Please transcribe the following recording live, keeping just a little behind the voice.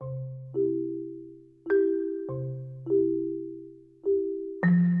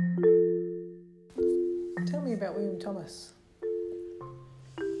about William Thomas.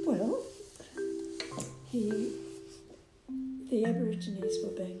 Well, the Aborigines were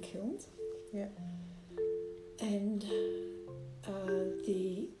being killed. Yeah. And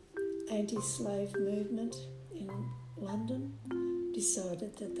the anti-slave movement in London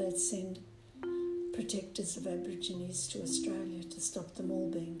decided that they'd send protectors of Aborigines to Australia to stop them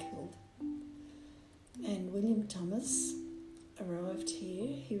all being killed. And William Thomas arrived here.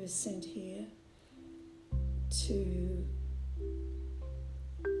 He was sent here to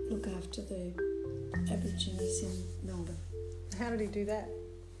look after the Aborigines in Melbourne. How did he do that?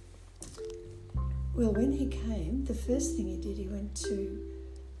 Well, when he came, the first thing he did, he went to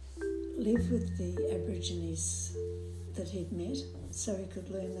live with the Aborigines that he'd met so he could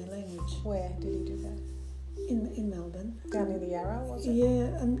learn their language. Where did he do that? In Melbourne. Down near the Yarra, was it?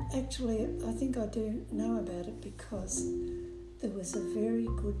 Yeah, and actually I think I do know about it because there was a very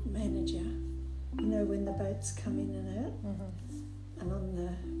good manager, you know, when the boats come in and out. Mm-hmm.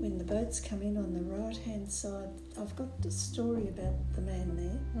 And when the boats come in on the right-hand side, I've got a story about the man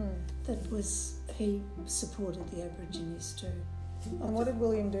there he supported the Aborigines too. And what did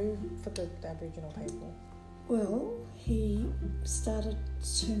William do for the Aboriginal people? Well, he started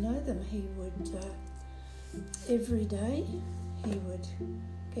to know them. He would, every day, he would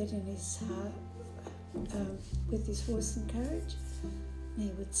get in his with his horse and carriage, and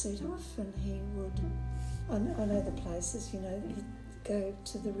he would set off, and he would, I know the places, you know, he'd go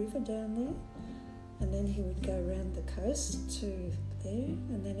to the river down there, and then he would go around the coast to there,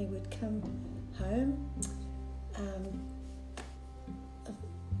 and then he would come home,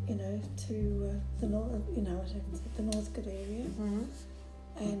 you know, to the north, you know, the Northcote area,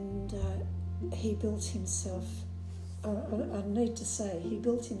 and he built himself. I need to say, he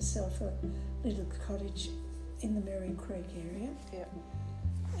built himself a little cottage in the Merry Creek area. Yeah.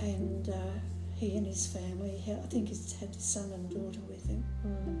 And he and his family, I think he had his son and daughter with him.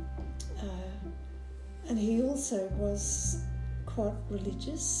 And he also was quite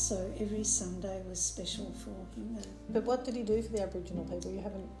religious, so every Sunday was special for him. But what did he do for the Aboriginal people? You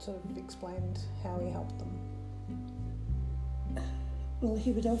haven't sort of explained how he helped them. Well,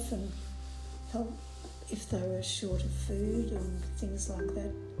 he would often help if they were short of food and things like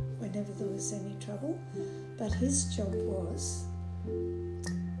that, whenever there was any trouble. But his job was,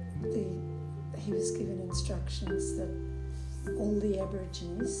 he was given instructions that all the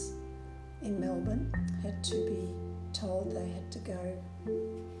Aborigines in Melbourne had to be told they had to go,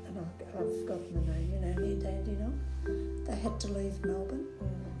 and I've forgotten the name, you know, near Dandenong. They had to leave Melbourne.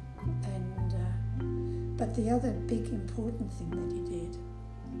 And but the other big important thing that he did,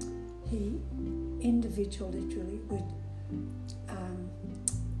 he individually would,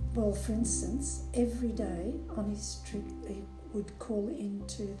 well, for instance, every day on his trip he would call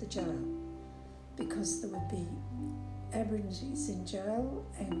into the jail because there would be Aborigines in jail,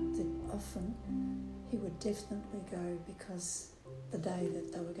 and often he would definitely go because the day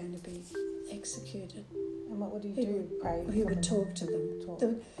that they were going to be executed. And what would he do? Pray? He would talk to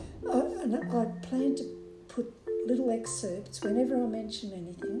them. And I'd planned to put little excerpts. Whenever I mention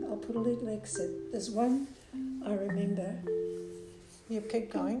anything, I'll put a little excerpt. There's one I remember. Yep,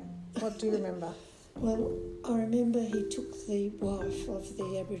 keep going. What do you remember? Well, I remember he took the wife of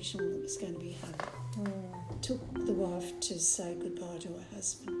the Aboriginal that was going to be hung. Took the wife to say goodbye to her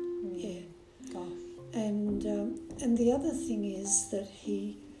husband. Yeah. Oh. And the other thing is that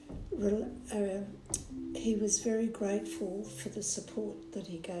he was very grateful for the support that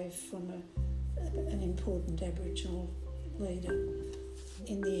he gave from an important Aboriginal leader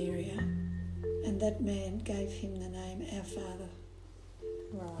in the area, and that man gave him the name Our Father.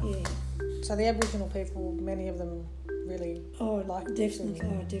 Right. Yeah. So the Aboriginal people, many of them really liked definitely.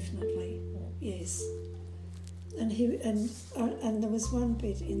 him. Oh, definitely. Yeah. Yes. And there was one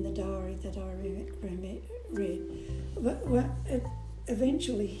bit in the diary that I read. But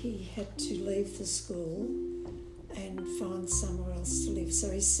eventually he had to leave the school and find somewhere else to live. So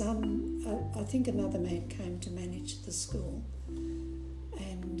his son, I think another man came to manage the school,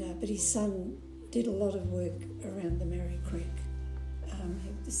 but his son did a lot of work around the Merry Creek.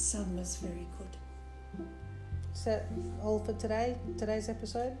 His son was very good. Is that all for today's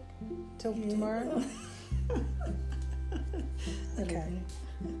episode? Till tomorrow? Okay.